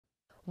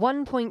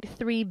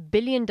1.3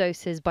 billion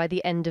doses by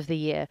the end of the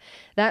year.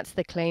 That's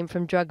the claim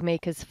from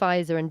drugmakers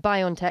Pfizer and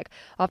BioNTech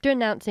after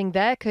announcing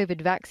their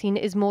COVID vaccine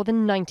is more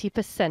than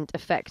 90%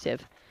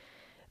 effective.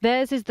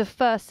 Theirs is the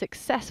first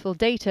successful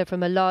data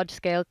from a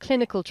large-scale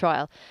clinical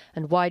trial,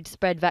 and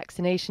widespread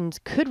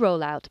vaccinations could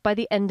roll out by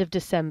the end of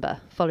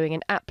December, following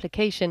an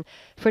application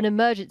for an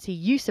emergency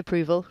use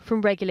approval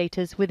from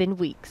regulators within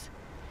weeks.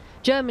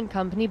 German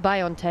company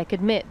BioNTech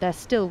admit they're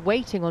still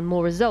waiting on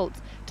more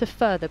results to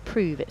further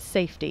prove its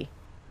safety.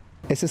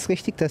 It's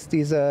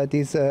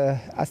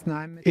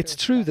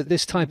true that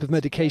this type of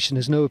medication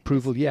has no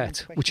approval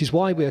yet, which is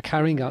why we are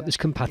carrying out this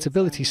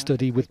compatibility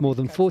study with more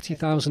than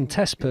 40,000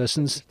 test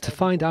persons to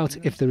find out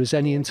if there is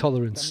any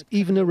intolerance,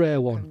 even a rare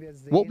one.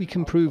 What we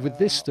can prove with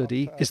this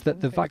study is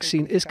that the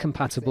vaccine is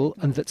compatible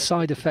and that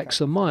side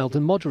effects are mild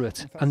and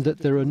moderate, and that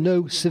there are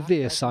no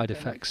severe side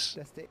effects.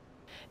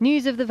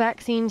 News of the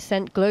vaccine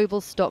sent global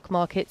stock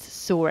markets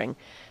soaring.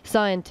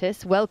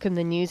 Scientists welcome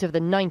the news of the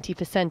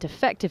 90%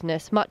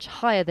 effectiveness, much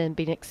higher than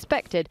been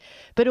expected,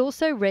 but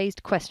also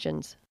raised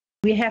questions.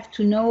 We have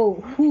to know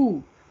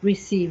who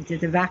received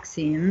the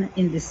vaccine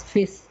in this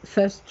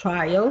first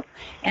trial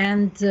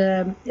and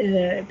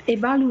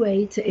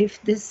evaluate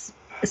if this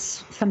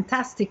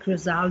fantastic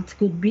result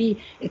could be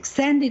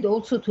extended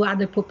also to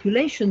other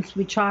populations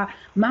which are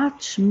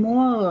much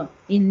more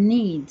in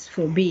need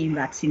for being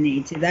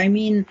vaccinated. I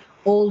mean,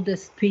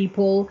 oldest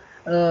people,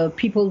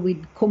 people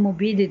with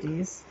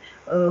comorbidities,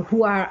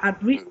 who are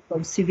at risk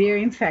of severe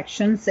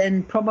infections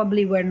and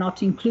probably were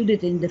not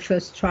included in the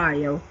first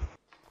trial.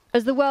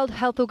 As the World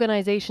Health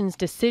Organization's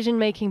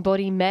decision-making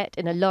body met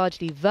in a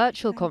largely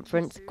virtual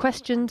conference,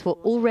 questions were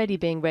already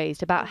being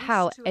raised about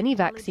how any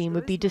vaccine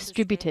would be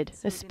distributed,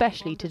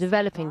 especially to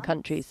developing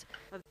countries.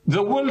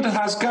 The world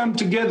has come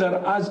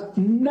together as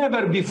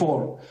never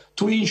before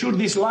to ensure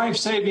these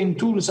life-saving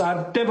tools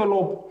are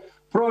developed,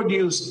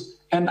 produced,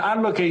 and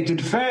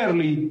allocated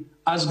fairly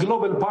as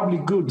global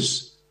public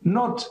goods,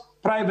 not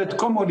private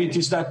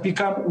commodities that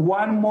become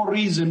one more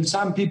reason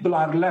some people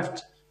are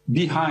left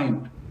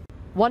behind.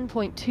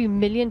 1.2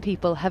 million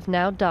people have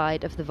now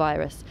died of the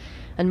virus,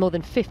 and more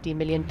than 50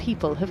 million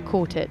people have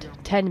caught it,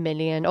 10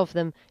 million of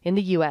them in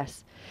the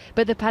US.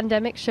 But the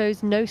pandemic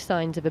shows no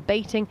signs of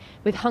abating,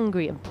 with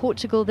Hungary and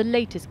Portugal the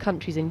latest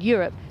countries in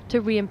Europe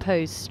to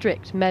reimpose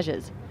strict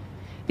measures.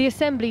 The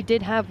Assembly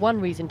did have one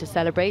reason to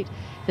celebrate.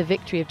 The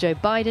victory of Joe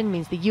Biden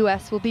means the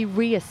US will be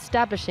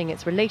re-establishing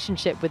its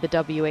relationship with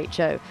the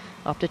WHO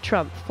after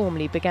Trump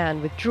formally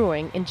began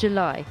withdrawing in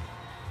July.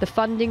 The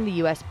funding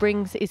the US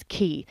brings is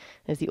key,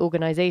 as the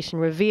organization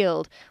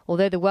revealed.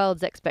 Although the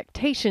world's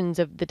expectations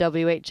of the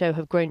WHO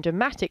have grown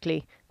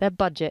dramatically, their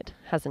budget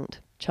hasn't.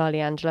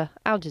 Charlie Angela,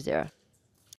 Al Jazeera.